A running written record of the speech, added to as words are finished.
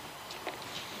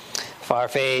Flower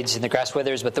fades and the grass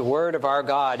withers, but the word of our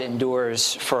God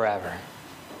endures forever.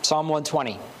 Psalm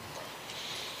 120.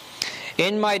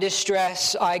 In my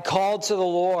distress I called to the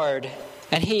Lord,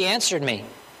 and he answered me.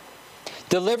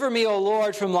 Deliver me, O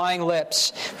Lord, from lying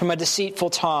lips, from a deceitful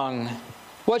tongue.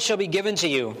 What shall be given to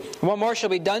you? What more shall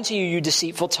be done to you, you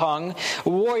deceitful tongue?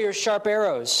 Warriors sharp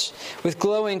arrows, with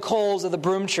glowing coals of the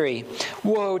broom tree.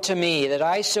 Woe to me, that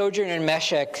I sojourn in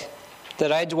Meshech,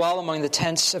 that I dwell among the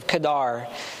tents of Kedar.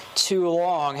 Too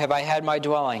long have I had my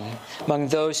dwelling among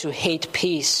those who hate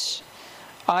peace.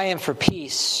 I am for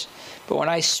peace, but when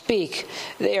I speak,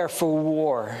 they are for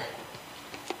war.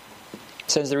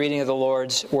 Since the reading of the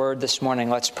Lord's word this morning,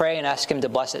 let's pray and ask him to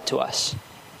bless it to us.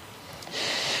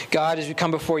 God, as we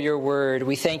come before your word,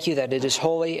 we thank you that it is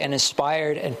holy and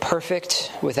inspired and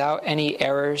perfect without any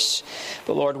errors.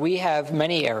 But Lord, we have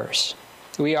many errors.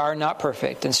 We are not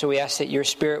perfect, and so we ask that your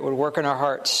Spirit would work in our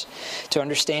hearts to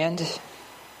understand,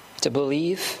 to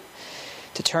believe,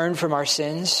 to turn from our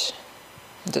sins,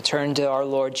 and to turn to our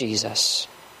Lord Jesus.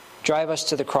 Drive us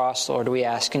to the cross, Lord, we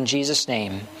ask in Jesus'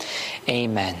 name.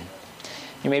 Amen.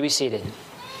 You may be seated.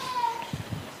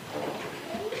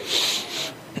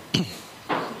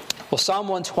 Well, Psalm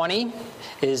 120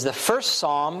 is the first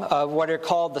psalm of what are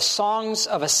called the Songs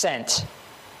of Ascent.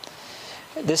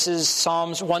 This is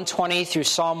Psalms 120 through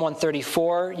Psalm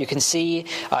 134. You can see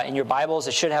in your Bibles,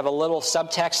 it should have a little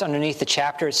subtext underneath the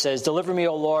chapter. It says, Deliver me,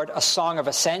 O Lord, a song of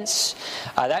ascents.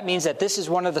 That means that this is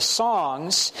one of the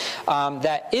songs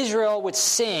that Israel would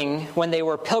sing when they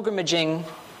were pilgrimaging,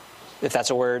 if that's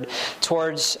a word,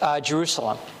 towards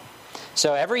Jerusalem.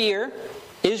 So every year,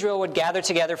 Israel would gather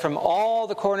together from all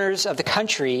the corners of the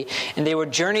country, and they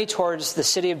would journey towards the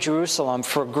city of Jerusalem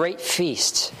for a great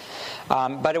feast.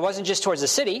 But it wasn't just towards the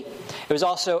city. It was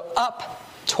also up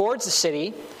towards the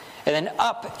city, and then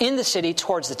up in the city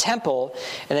towards the temple,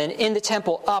 and then in the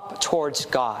temple up towards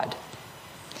God.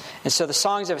 And so the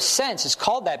Songs of Ascents is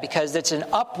called that because it's an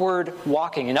upward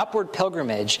walking, an upward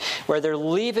pilgrimage, where they're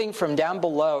leaving from down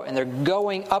below and they're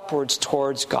going upwards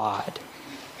towards God.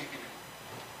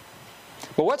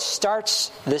 But what starts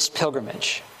this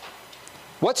pilgrimage?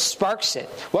 What sparks it?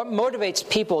 What motivates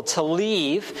people to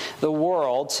leave the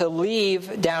world, to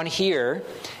leave down here,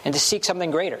 and to seek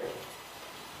something greater?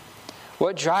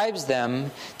 What drives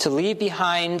them to leave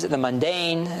behind the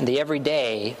mundane and the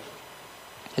everyday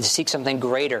and to seek something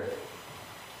greater,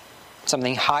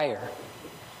 something higher?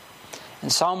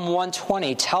 And Psalm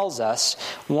 120 tells us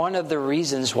one of the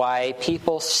reasons why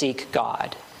people seek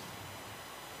God.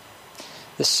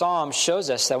 The psalm shows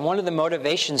us that one of the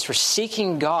motivations for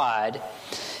seeking God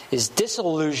is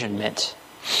disillusionment.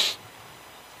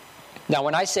 Now,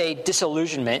 when I say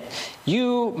disillusionment,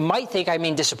 you might think I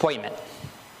mean disappointment.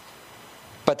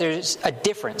 But there's a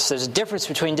difference. There's a difference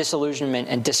between disillusionment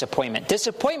and disappointment.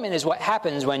 Disappointment is what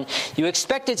happens when you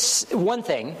expected one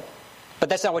thing, but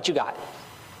that's not what you got.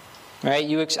 Right?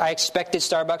 I expected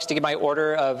Starbucks to get my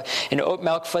order of an oat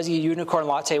milk fuzzy unicorn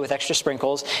latte with extra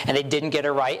sprinkles, and they didn't get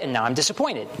it right, and now I'm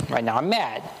disappointed. Right now I'm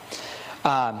mad.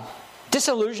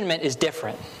 Disillusionment is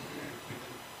different.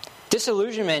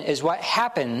 Disillusionment is what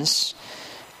happens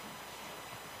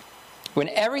when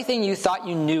everything you thought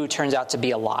you knew turns out to be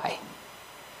a lie.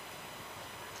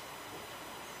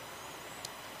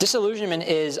 Disillusionment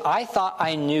is, I thought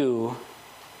I knew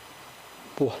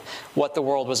what the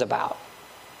world was about.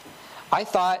 I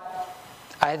thought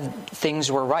things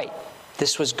were right.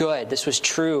 This was good. This was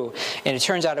true. And it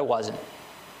turns out it wasn't.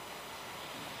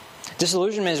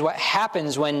 Disillusionment is what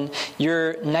happens when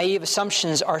your naive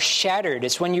assumptions are shattered.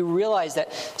 It's when you realize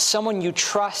that someone you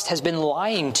trust has been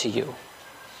lying to you.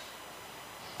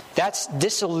 That's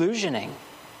disillusioning.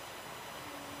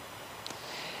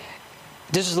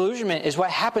 Disillusionment is what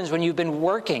happens when you've been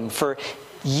working for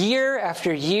year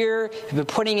after year, you've been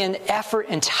putting in effort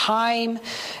and time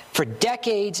for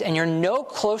decades, and you're no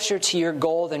closer to your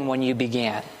goal than when you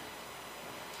began.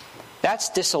 That's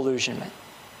disillusionment.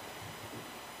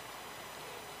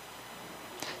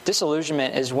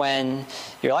 Disillusionment is when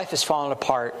your life has fallen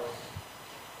apart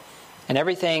and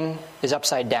everything is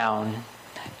upside down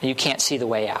and you can't see the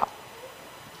way out.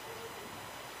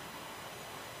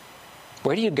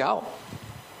 Where do you go?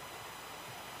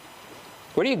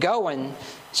 Where do you go when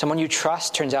someone you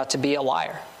trust turns out to be a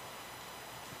liar?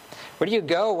 Where do you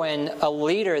go when a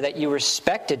leader that you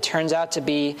respected turns out to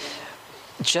be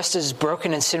just as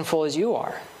broken and sinful as you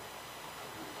are?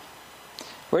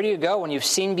 Where do you go when you've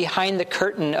seen behind the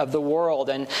curtain of the world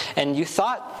and you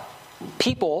thought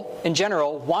people in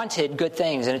general wanted good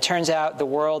things, and it turns out the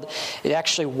world, it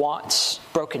actually wants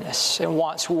brokenness and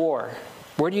wants war?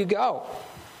 Where do you go?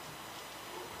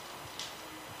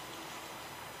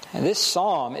 And this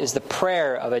psalm is the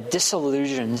prayer of a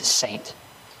disillusioned saint.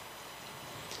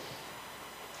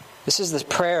 This is the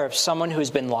prayer of someone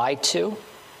who's been lied to,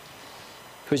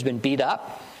 who's been beat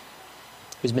up,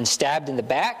 who's been stabbed in the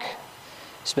back,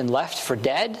 who's been left for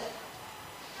dead.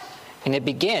 And it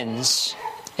begins,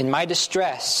 "In my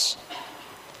distress,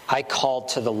 I called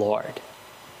to the Lord."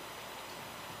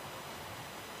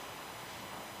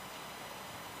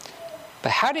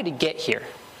 But how did he get here?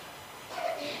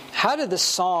 How did the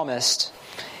psalmist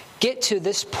get to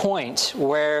this point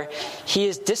where he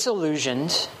is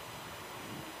disillusioned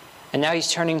and now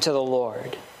he's turning to the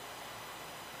Lord?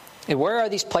 And where are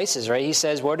these places, right? He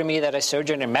says, "Woe to me that I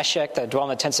sojourn in Meshech, that I dwell in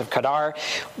the tents of Kedar."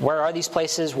 Where are these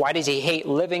places? Why does he hate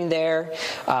living there?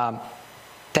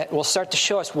 That will start to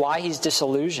show us why he's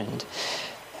disillusioned.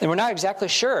 And we're not exactly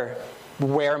sure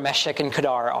where Meshech and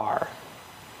Kedar are.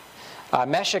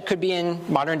 Meshech could be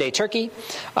in modern-day Turkey,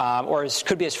 or it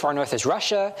could be as far north as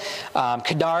Russia.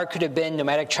 Kedar could have been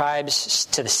nomadic tribes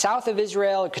to the south of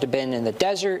Israel. It could have been in the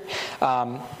desert.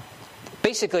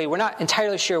 Basically, we're not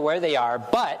entirely sure where they are,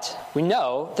 but we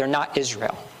know they're not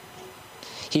Israel.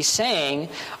 He's saying,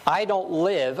 I don't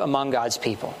live among God's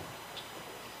people.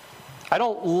 I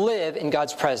don't live in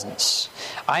God's presence.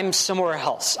 I'm somewhere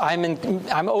else.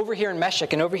 I'm over here in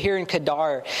Meshech and over here in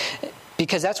Kedar,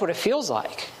 because that's what it feels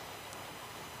like.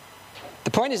 The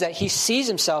point is that he sees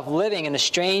himself living in a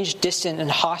strange, distant,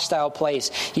 and hostile place.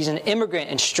 He's an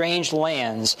immigrant in strange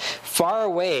lands, far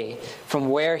away from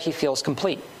where he feels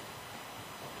complete.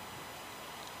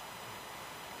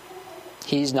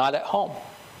 He's not at home.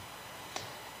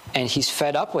 And he's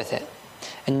fed up with it.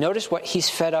 And notice what he's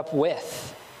fed up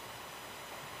with.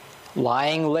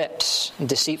 Lying lips and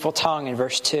deceitful tongue in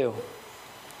verse 2.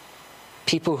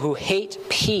 People who hate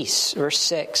peace, verse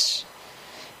 6.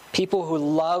 People who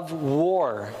love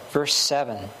war, verse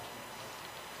 7.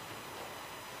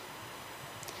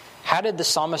 How did the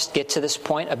psalmist get to this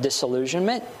point of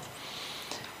disillusionment?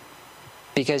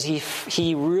 Because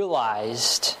he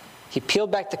realized, he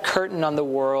peeled back the curtain on the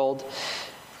world,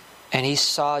 and he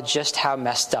saw just how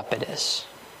messed up it is.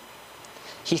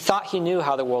 He thought he knew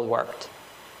how the world worked.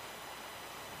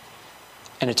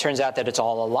 And it turns out that it's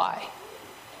all a lie.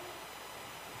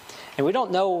 And we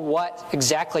don't know what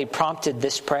exactly prompted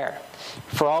this prayer.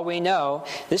 For all we know,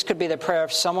 this could be the prayer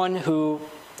of someone who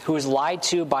was lied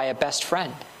to by a best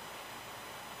friend.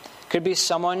 It could be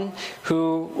someone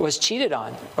who was cheated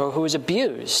on, or who was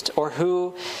abused, or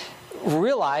who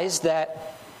realized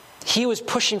that he was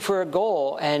pushing for a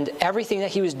goal and everything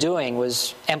that he was doing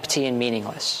was empty and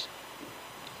meaningless.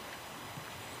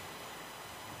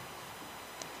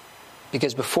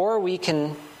 Because before we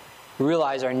can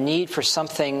realize our need for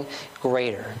something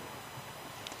greater,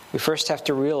 we first have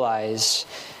to realize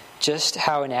just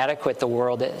how inadequate the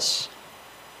world is.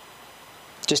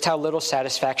 Just how little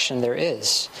satisfaction there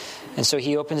is. And so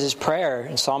he opens his prayer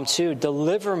in Psalm 2,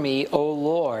 "Deliver me, O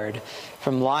Lord,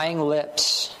 from lying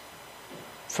lips,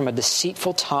 from a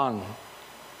deceitful tongue."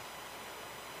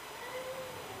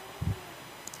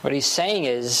 What he's saying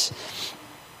is,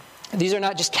 these are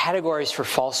not just categories for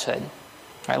falsehood.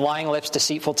 Right? Lying lips,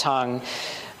 deceitful tongue.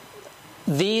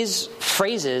 These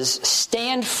phrases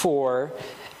stand for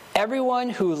everyone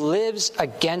who lives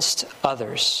against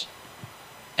others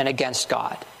and against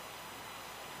God.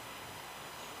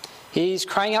 He's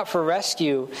crying out for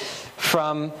rescue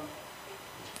from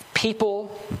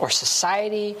people or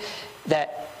society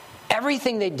that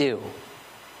everything they do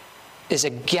is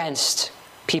against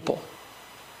people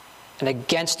and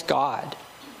against God.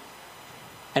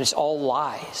 And it's all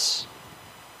lies.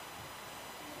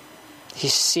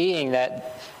 He's seeing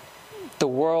that the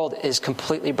world is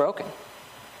completely broken.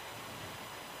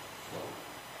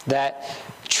 That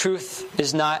truth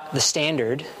is not the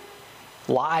standard,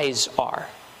 lies are.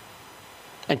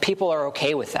 And people are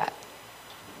okay with that.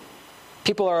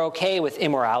 People are okay with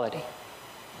immorality.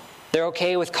 They're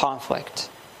okay with conflict.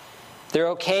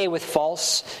 They're okay with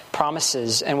false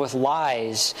promises and with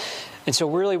lies. And so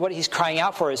really what he's crying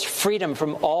out for is freedom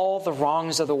from all the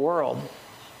wrongs of the world.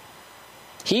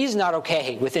 He's not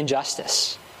okay with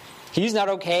injustice. He's not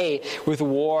okay with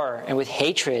war and with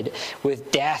hatred,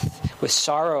 with death, with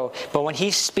sorrow. But when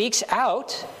he speaks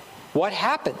out, what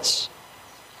happens?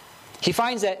 He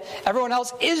finds that everyone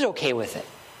else is okay with it.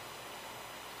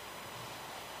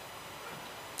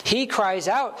 He cries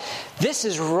out, "This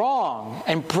is wrong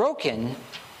and broken,"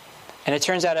 and it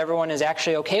turns out everyone is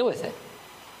actually okay with it.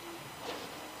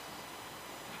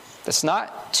 That's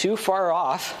not too far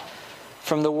off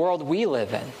from the world we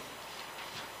live in.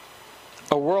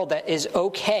 A world that is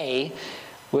okay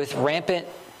with rampant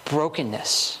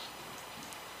brokenness,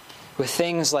 with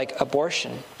things like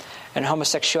abortion and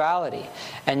homosexuality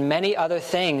and many other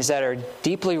things that are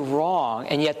deeply wrong,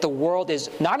 and yet the world is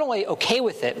not only okay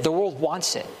with it, the world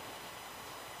wants it.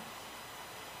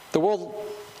 The world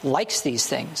likes these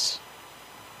things.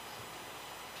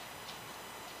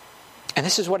 And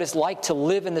this is what it's like to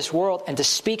live in this world and to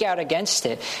speak out against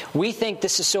it. We think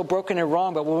this is so broken and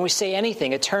wrong, but when we say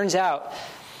anything, it turns out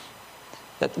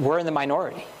that we're in the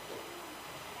minority.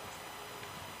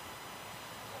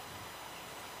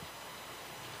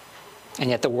 And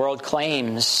yet the world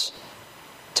claims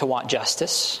to want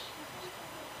justice.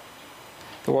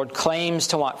 The world claims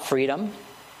to want freedom,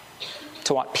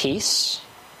 to want peace.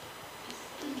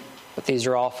 But these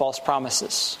are all false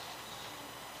promises.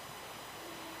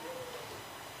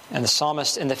 And the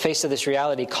psalmist, in the face of this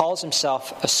reality, calls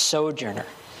himself a sojourner.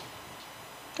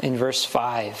 In verse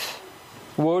 5,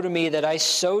 "Woe to me that I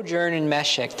sojourn in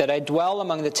Meshech, that I dwell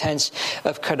among the tents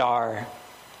of Kedar."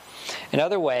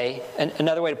 Another way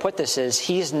to put this is,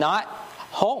 he's not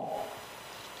home.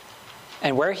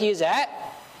 And where he is at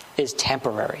is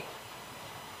temporary.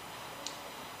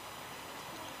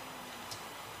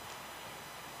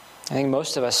 I think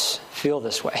most of us feel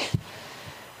this way.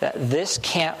 That this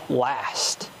can't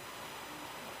last.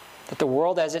 That the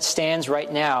world as it stands right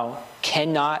now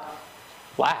cannot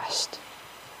last.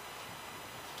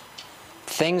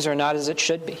 Things are not as it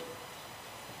should be.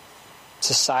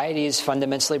 Society is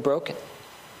fundamentally broken.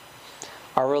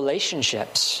 Our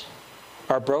relationships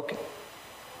are broken.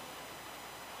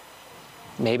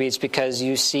 Maybe it's because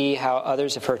you see how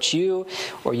others have hurt you,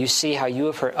 or you see how you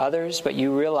have hurt others, but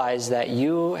you realize that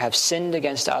you have sinned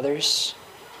against others.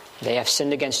 They have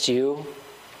sinned against you.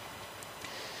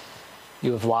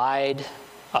 You have lied.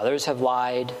 Others have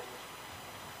lied.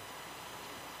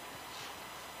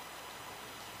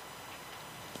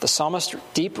 The psalmist's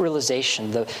deep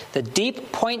realization, the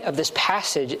deep point of this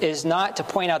passage is not to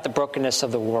point out the brokenness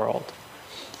of the world.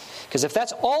 Because if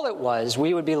that's all it was,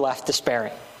 we would be left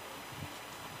despairing.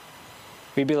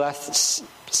 We'd be left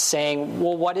saying,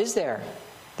 well, what is there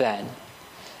then?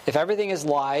 If everything is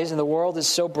lies and the world is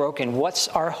so broken, what's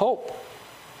our hope?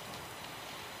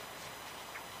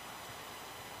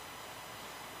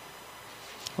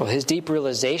 Well, his deep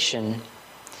realization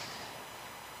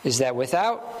is that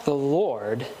without the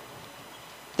Lord,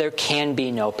 there can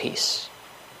be no peace.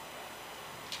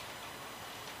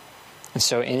 And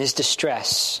so in his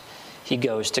distress, he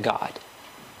goes to God.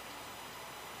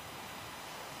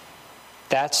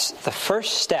 That's the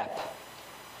first step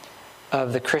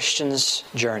of the Christian's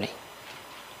journey.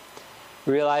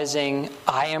 Realizing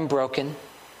I am broken.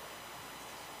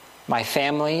 My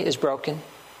family is broken.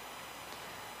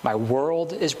 My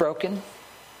world is broken.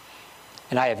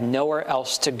 And I have nowhere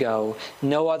else to go,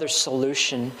 no other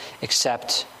solution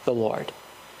except the Lord.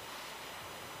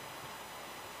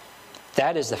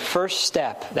 That is the first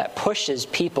step that pushes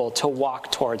people to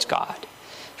walk towards God.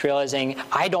 It's realizing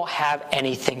I don't have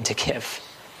anything to give.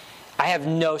 I have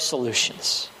no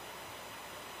solutions.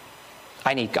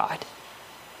 I need God.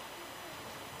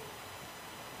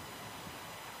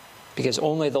 Because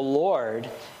only the Lord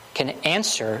can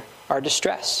answer our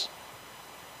distress.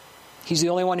 He's the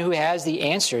only one who has the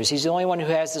answers. He's the only one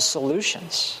who has the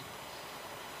solutions.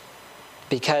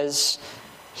 Because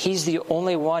he's the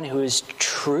only one who is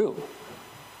true.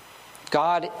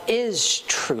 God is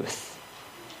truth.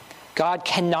 God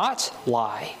cannot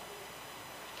lie.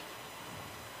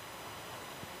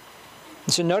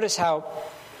 And so notice how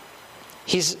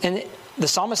the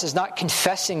psalmist is not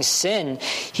confessing sin.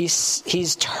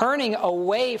 He's turning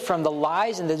away from the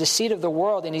lies and the deceit of the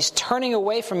world, and he's turning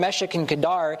away from Meshech and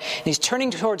Kedar, and he's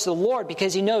turning towards the Lord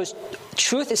because he knows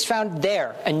truth is found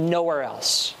there and nowhere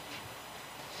else.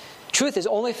 Truth is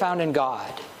only found in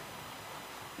God.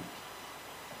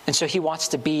 And so he wants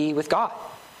to be with God.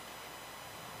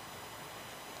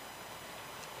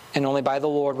 And only by the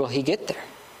Lord will he get there.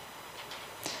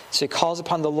 So he calls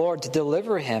upon the Lord to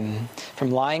deliver him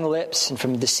from lying lips and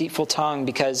from deceitful tongue,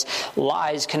 because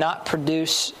lies cannot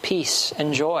produce peace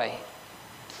and joy.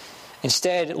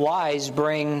 Instead, lies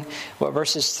bring what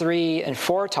verses 3 and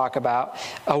 4 talk about,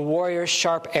 a warrior's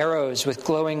sharp arrows with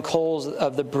glowing coals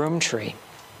of the broom tree.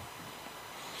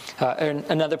 In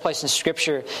another place in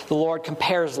Scripture, the Lord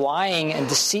compares lying and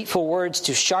deceitful words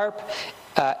to sharp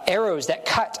arrows that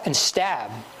cut and stab.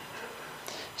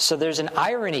 So there's an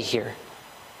irony here.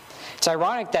 It's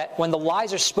ironic that when the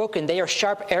lies are spoken, they are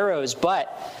sharp arrows,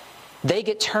 but they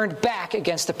get turned back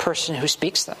against the person who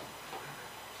speaks them.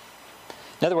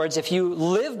 In other words, if you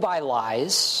live by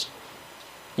lies,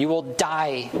 you will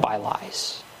die by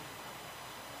lies.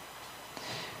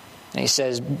 And he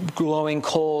says, glowing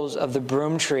coals of the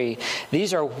broom tree.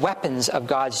 These are weapons of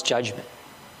God's judgment.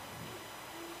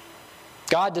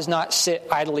 God does not sit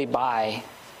idly by.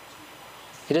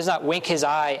 He does not wink his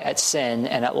eye at sin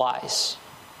and at lies.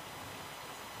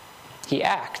 He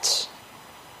acts.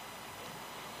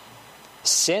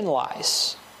 Sin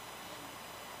lies.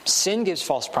 Sin gives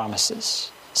false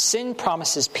promises. Sin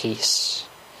promises peace.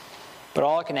 But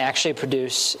all it can actually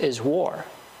produce is war.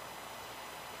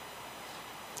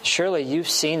 Surely you've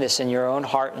seen this in your own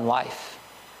heart and life.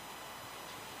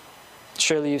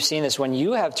 Surely you've seen this when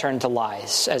you have turned to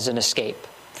lies as an escape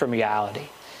from reality.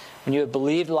 When you have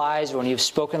believed lies, when you've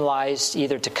spoken lies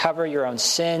either to cover your own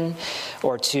sin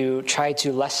or to try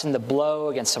to lessen the blow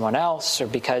against someone else, or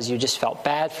because you just felt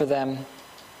bad for them.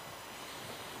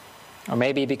 Or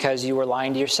maybe because you were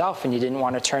lying to yourself and you didn't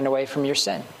want to turn away from your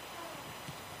sin.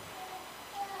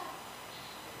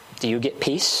 Do you get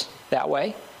peace that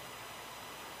way?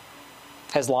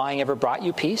 Has lying ever brought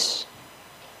you peace?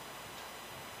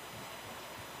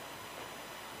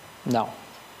 No.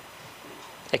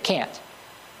 It can't.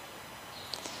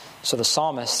 So the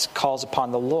psalmist calls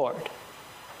upon the Lord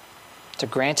to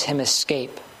grant him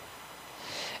escape.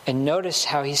 And notice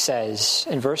how he says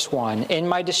in verse 1, "In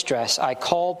my distress I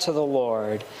called to the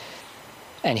Lord,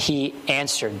 and he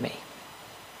answered me."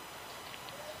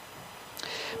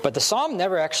 But the psalm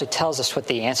never actually tells us what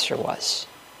the answer was.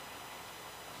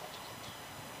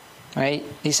 Right?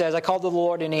 He says, "I called to the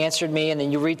Lord and he answered me," and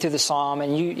then you read through the psalm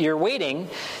and you're waiting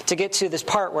to get to this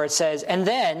part where it says, "And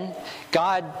then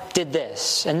God did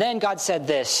this, and then God said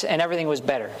this, and everything was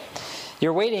better."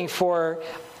 You're waiting for,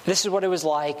 this is what it was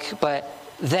like, but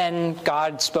then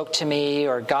God spoke to me,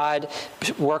 or God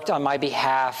worked on my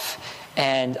behalf,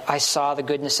 and I saw the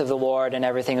goodness of the Lord and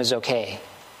everything was okay.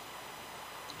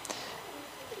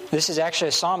 This is actually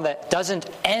a psalm that doesn't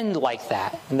end like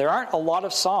that. And there aren't a lot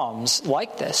of psalms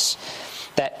like this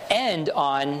that end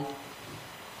on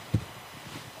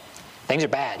things are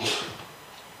bad.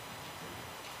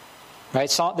 Right?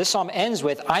 So this psalm ends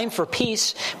with, "I'm for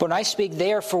peace, but when I speak,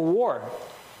 they are for war."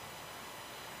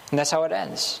 And that's how it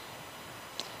ends.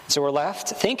 So we're left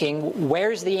thinking,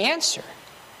 where's the answer?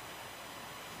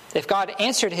 If God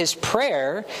answered his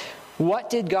prayer, what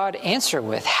did God answer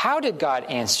with? How did God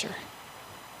answer?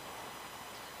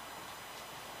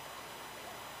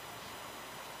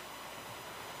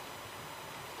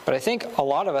 But I think a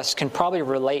lot of us can probably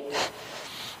relate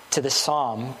to this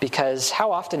psalm, because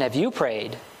how often have you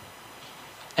prayed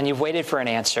and you've waited for an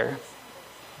answer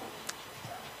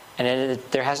and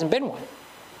there hasn't been one?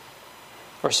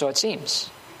 Or so it seems.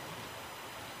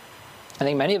 I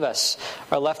think many of us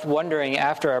are left wondering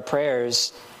after our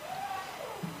prayers,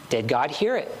 did God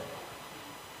hear it?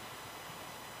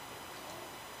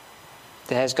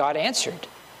 Has God answered?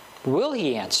 Will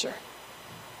he answer?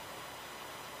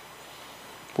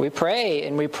 We pray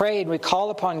and we pray and we call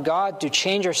upon God to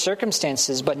change our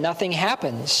circumstances, but nothing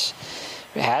happens.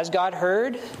 Has God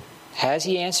heard? Has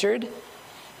he answered?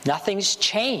 Nothing's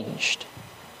changed.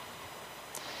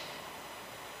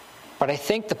 But I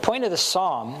think the point of the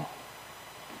psalm,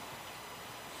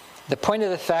 the point of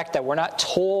the fact that we're not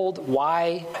told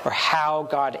why or how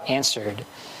God answered,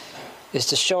 is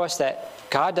to show us that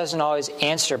God doesn't always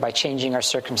answer by changing our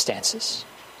circumstances.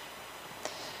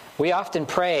 We often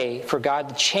pray for God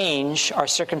to change our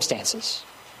circumstances.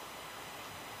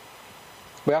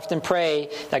 We often pray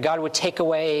that God would take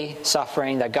away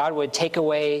suffering, that God would take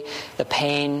away the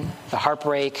pain, the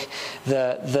heartbreak,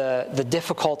 the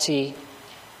difficulty.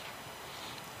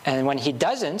 And when he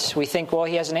doesn't, we think, well,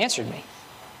 he hasn't answered me.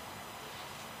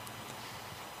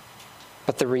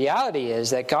 But the reality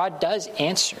is that God does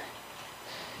answer.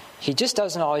 He just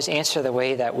doesn't always answer the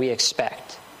way that we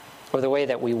expect or the way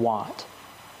that we want.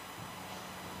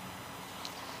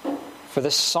 For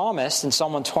the psalmist in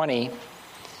Psalm 120,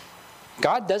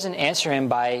 God doesn't answer him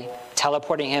by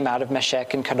teleporting him out of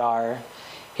Meshech and Kedar.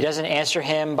 He doesn't answer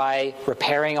him by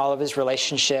repairing all of his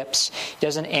relationships. He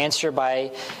doesn't answer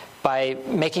by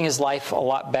making his life a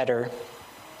lot better,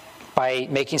 by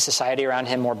making society around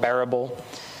him more bearable.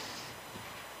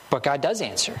 But God does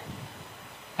answer.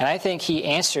 And I think he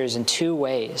answers in two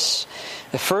ways.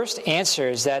 The first answer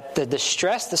is that the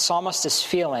distress the psalmist is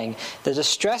feeling, the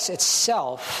distress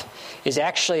itself, is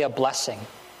actually a blessing.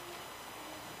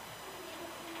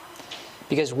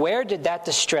 Because where did that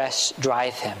distress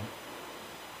drive him?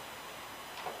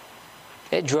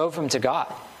 It drove him to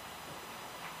God.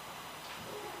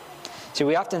 See,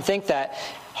 we often think that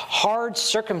hard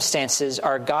circumstances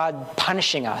are God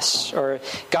punishing us or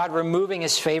God removing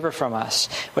his favor from us.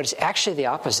 But it's actually the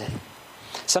opposite.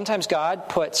 Sometimes God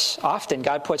puts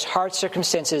hard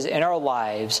circumstances in our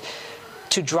lives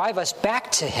to drive us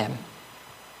back to him,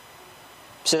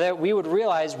 so that we would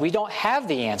realize we don't have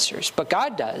the answers, but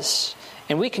God does.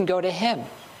 and we can go to him.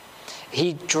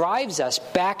 He drives us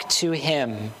back to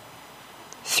him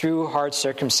through hard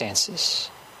circumstances.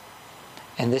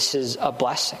 And this is a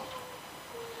blessing.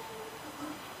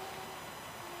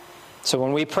 So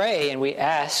when we pray and we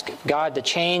ask God to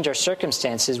change our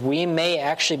circumstances, we may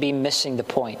actually be missing the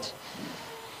point.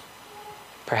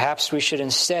 Perhaps we should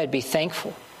instead be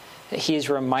thankful that he is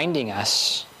reminding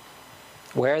us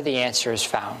where the answer is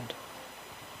found.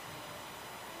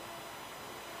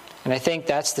 And I think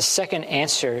that's the second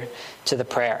answer to the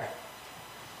prayer,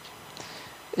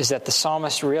 is that the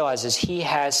psalmist realizes he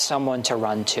has someone to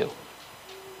run to.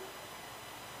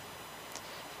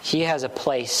 He has a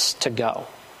place to go.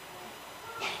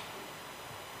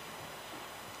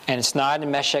 And it's not in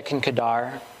Meshech and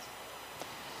Kedar.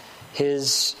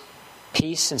 His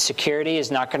peace and security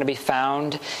is not going to be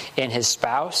found in his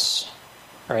spouse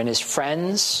or in his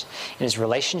friends, in his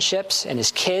relationships, in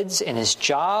his kids, in his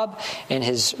job, in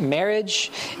his marriage,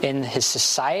 in his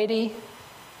society.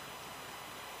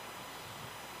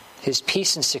 His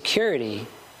peace and security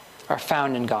are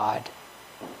found in God.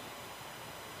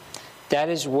 That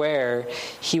is where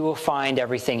he will find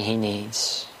everything he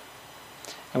needs.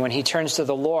 And when he turns to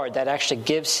the Lord, that actually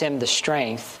gives him the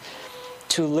strength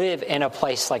to live in a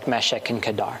place like Meshech and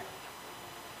Kedar,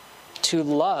 to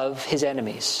love his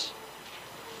enemies.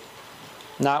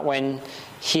 Not when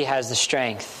he has the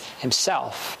strength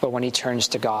himself, but when he turns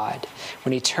to God,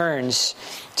 when he turns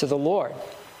to the Lord.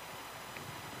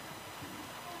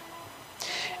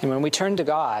 And when we turn to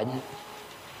God,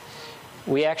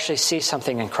 we actually see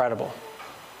something incredible.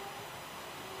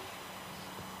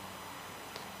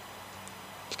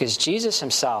 Because Jesus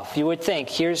himself, you would think,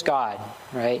 here's God,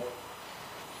 right?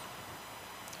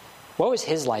 What was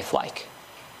his life like?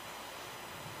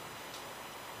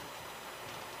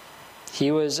 He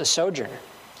was a sojourner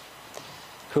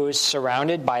who was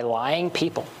surrounded by lying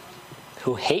people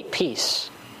who hate peace.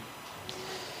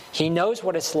 He knows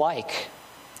what it's like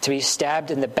to be stabbed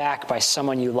in the back by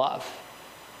someone you love.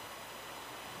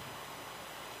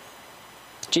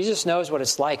 Jesus knows what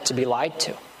it's like to be lied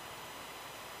to.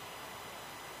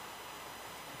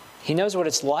 He knows what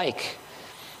it's like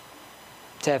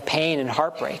to have pain and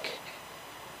heartbreak.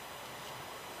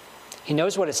 He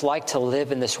knows what it's like to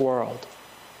live in this world,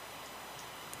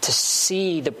 to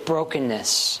see the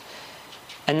brokenness,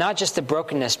 and not just the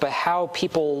brokenness, but how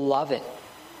people love it.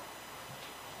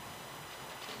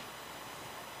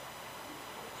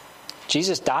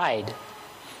 Jesus died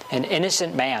an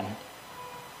innocent man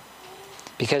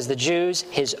because the Jews,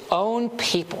 his own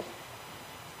people,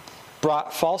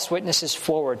 brought false witnesses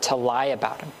forward to lie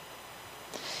about him.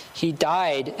 He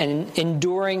died and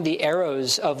enduring the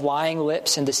arrows of lying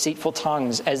lips and deceitful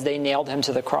tongues as they nailed him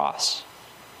to the cross.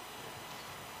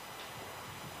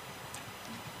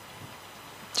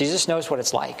 Jesus knows what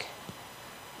it's like.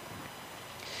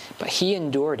 But he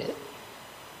endured it.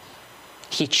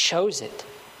 He chose it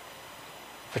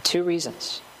for two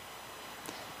reasons.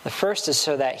 The first is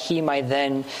so that he might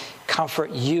then comfort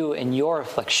you in your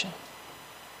affliction.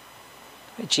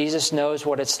 Jesus knows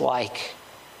what it's like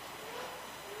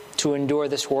to endure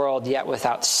this world yet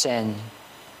without sin.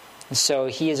 And so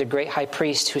he is a great high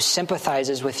priest who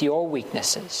sympathizes with your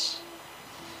weaknesses,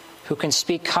 who can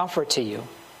speak comfort to you.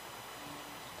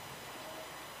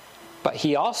 But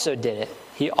he also did it.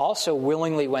 He also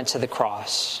willingly went to the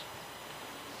cross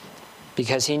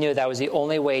because he knew that was the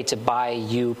only way to buy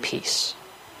you peace.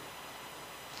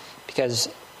 Because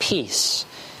peace,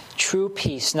 true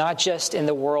peace, not just in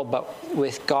the world but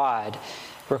with God,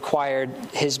 required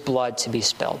his blood to be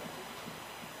spilled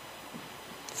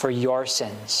for your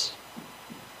sins.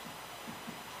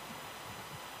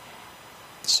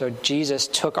 So Jesus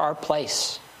took our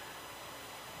place.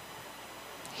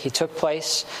 He took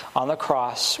place on the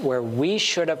cross where we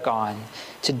should have gone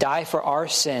to die for our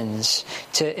sins,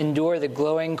 to endure the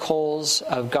glowing coals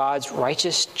of God's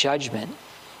righteous judgment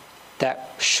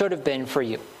that should have been for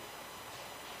you.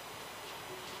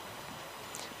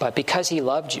 But because he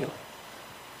loved you,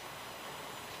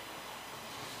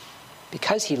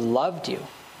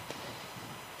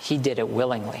 he did it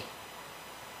willingly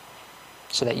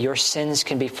so that your sins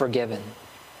can be forgiven,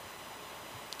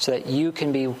 so that you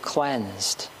can be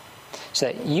cleansed, so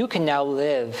that you can now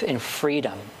live in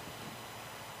freedom,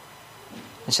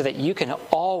 and so that you can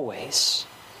always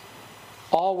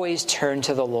turn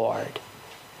to the Lord,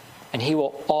 and he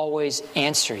will always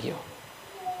answer you.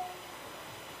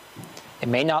 It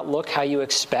may not look how you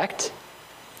expect.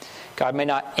 God may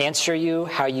not answer you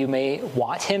how you may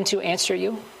want him to answer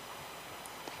you.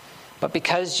 But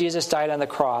because Jesus died on the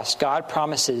cross, God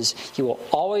promises he will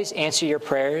always answer your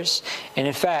prayers. And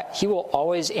in fact, he will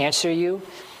always answer you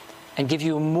and give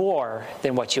you more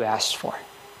than what you asked for.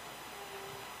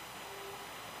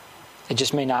 It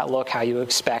just may not look how you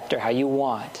expect or how you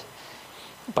want,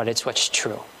 but it's what's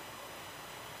true.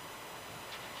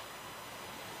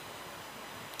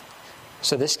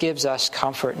 So this gives us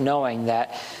comfort knowing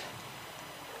that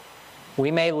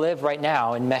we may live right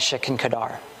now in Meshech and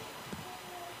Kedar,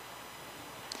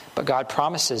 but God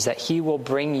promises that He will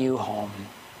bring you home.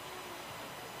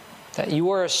 That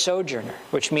you are a sojourner,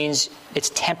 which means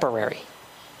it's temporary.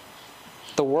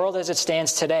 The world as it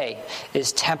stands today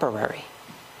is temporary.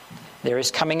 There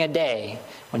is coming a day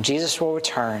when Jesus will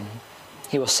return.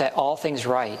 He will set all things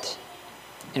right,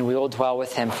 and we will dwell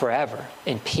with Him forever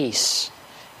in peace,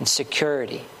 in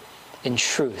security, in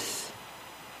truth,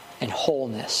 in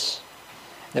wholeness.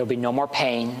 There will be no more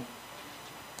pain,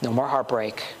 no more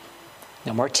heartbreak,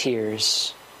 no more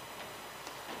tears.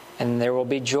 And there will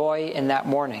be joy in that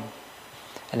morning,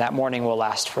 and that morning will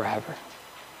last forever.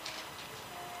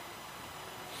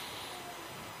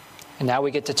 And now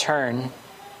we get to turn,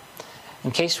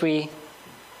 in case we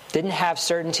didn't have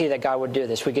certainty that God would do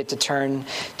this, we get to turn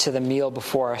to the meal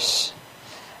before us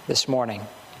this morning.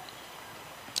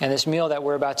 And this meal that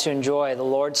we're about to enjoy, the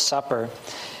Lord's Supper,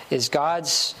 is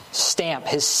God's stamp,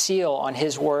 His seal on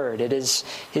His word. It is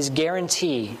His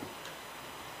guarantee.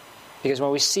 Because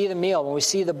when we see the meal, when we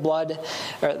see the blood,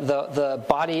 or the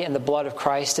body and the blood of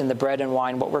Christ in the bread and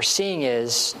wine, what we're seeing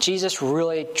is Jesus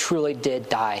really, truly did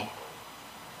die.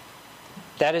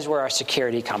 That is where our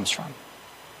security comes from.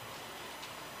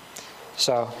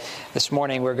 So this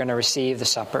morning we're going to receive the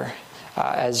supper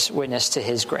as witness to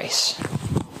His grace.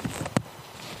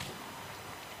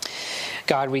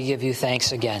 God, we give You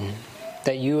thanks again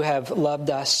that You have loved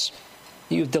us,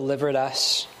 You've delivered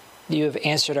us, You have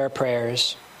answered our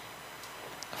prayers.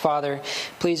 Father,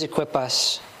 please equip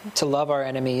us to love our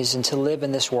enemies and to live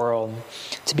in this world,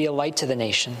 to be a light to the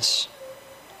nations,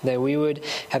 that we would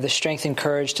have the strength and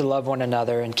courage to love one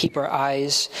another and keep our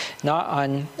eyes not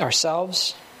on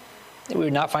ourselves, that we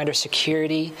would not find our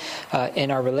security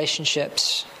in our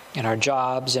relationships, in our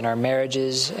jobs, in our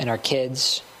marriages, in our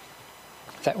kids,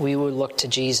 that we would look to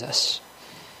Jesus.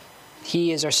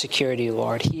 He is our security,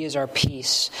 Lord. He is our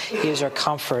peace. He is our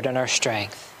comfort and our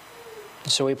strength.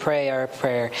 So we pray our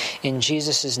prayer in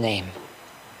Jesus' name.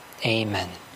 Amen.